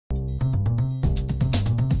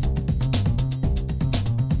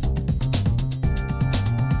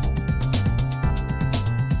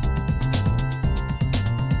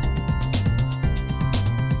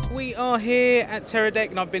are here at Teradek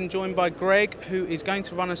and I've been joined by Greg, who is going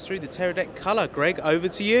to run us through the Teradek COLR. Greg, over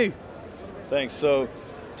to you. Thanks. So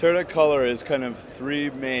Teradek COLR is kind of three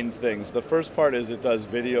main things. The first part is it does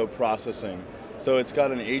video processing. So it's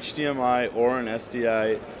got an HDMI or an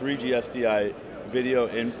SDI, 3G SDI video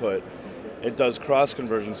input. It does cross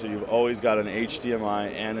conversion, so you've always got an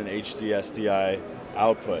HDMI and an HD-SDI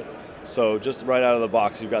output. So just right out of the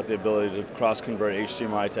box, you've got the ability to cross convert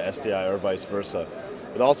HDMI to SDI or vice versa.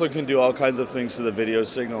 It also can do all kinds of things to the video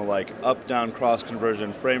signal, like up-down cross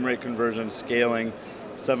conversion, frame rate conversion, scaling,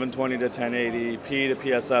 720 to 1080, P to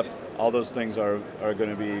PSF. All those things are going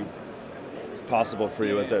to be possible for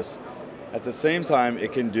you with this. At the same time,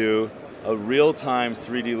 it can do a real-time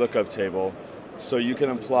 3D lookup table, so you can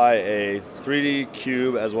apply a 3D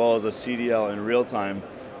cube as well as a CDL in real time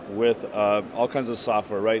with all kinds of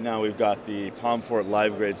software. Right now we've got the Pomfort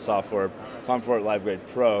LiveGrade software, Pomfort LiveGrade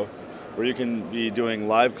Pro, where you can be doing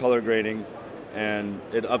live color grading, and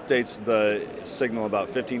it updates the signal about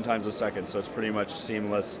 15 times a second, so it's pretty much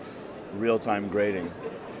seamless real-time grading.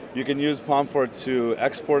 You can use Pomfort to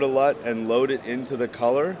export a LUT and load it into the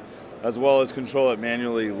color, as well as control it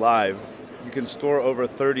manually live. You can store over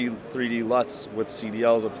 30 3D LUTs with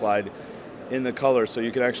CDLs applied in the color, so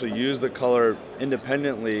you can actually use the color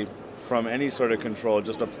independently from any sort of control,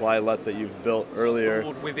 just apply LUTs that you've built earlier.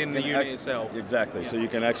 Within the unit itself. Exactly, yeah. So you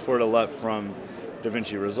can export a LUT from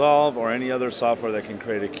DaVinci Resolve or any other software that can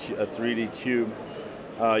create a 3D cube.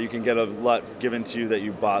 You can get a LUT given to you that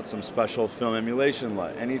you bought some special film emulation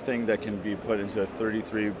LUT. Anything that can be put into a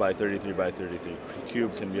 33 by 33 by 33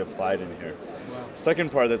 cube can be applied in here. Wow.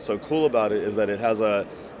 Second part that's so cool about it is that it has a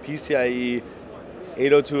PCIe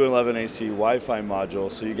 802.11ac Wi-Fi module,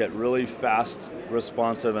 so you get really fast,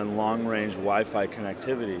 responsive, and long-range Wi-Fi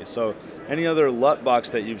connectivity. So any other LUT box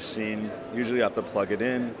that you've seen, usually you have to plug it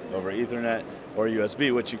in over Ethernet or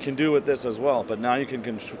USB, which you can do with this as well, but now you can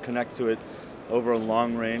connect to it over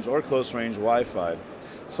long-range or close-range Wi-Fi.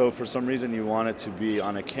 So for some reason you want it to be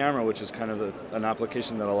on a camera, which is kind of an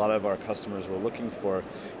application that a lot of our customers were looking for.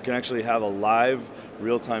 You can actually have a live,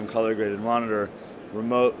 real-time color-graded monitor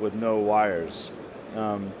remote with no wires.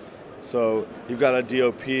 So you've got a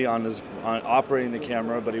DOP on operating the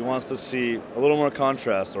camera, but he wants to see a little more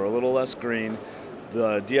contrast or a little less green.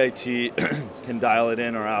 The DIT can dial it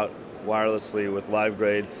in or out wirelessly with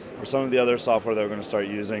LiveGrade or some of the other software that we're going to start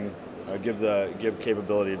using, give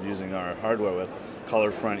capability of using our hardware with.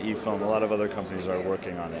 ColorFront, eFilm, a lot of other companies are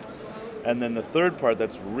working on it. And then the third part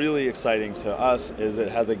that's really exciting to us is it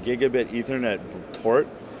has a gigabit Ethernet port,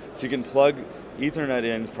 so you can plug Ethernet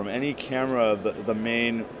in from any camera of the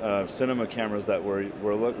main cinema cameras that we're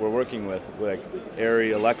working with, like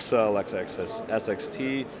Arri, Alexa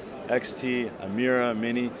SXT, XT, Amira,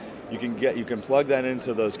 Mini. You can plug that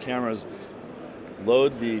into those cameras,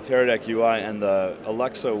 load the Teradek UI, and the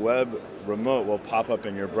Alexa web remote will pop up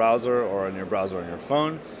in your browser or in your browser on your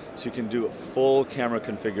phone. So you can do a full camera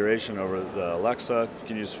configuration over the Alexa. You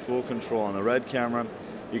can use full control on the Red camera.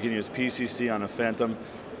 You can use PCC on a Phantom.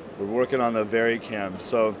 We're working on the VariCam.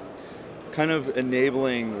 So kind of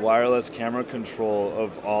enabling wireless camera control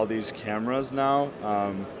of all these cameras now,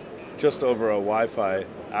 just over a Wi-Fi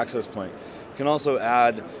access point. You can also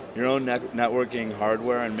add your own networking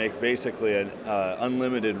hardware and make basically an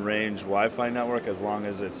unlimited range Wi-Fi network. As long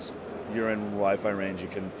as you're in Wi-Fi range, you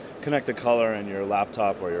can connect a color in your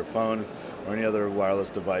laptop or your phone or any other wireless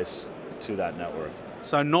device to that network.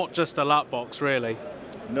 So not just a LUT box, really?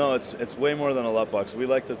 No, it's way more than a LUT box. We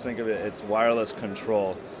like to think of it's wireless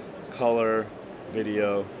control, color,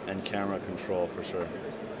 video, and camera control for sure.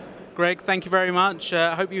 Greg, thank you very much.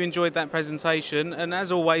 I hope you enjoyed that presentation. And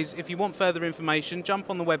as always, if you want further information, jump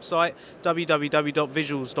on the website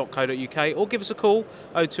www.visuals.co.uk or give us a call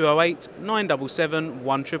 0208 977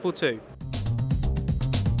 1222.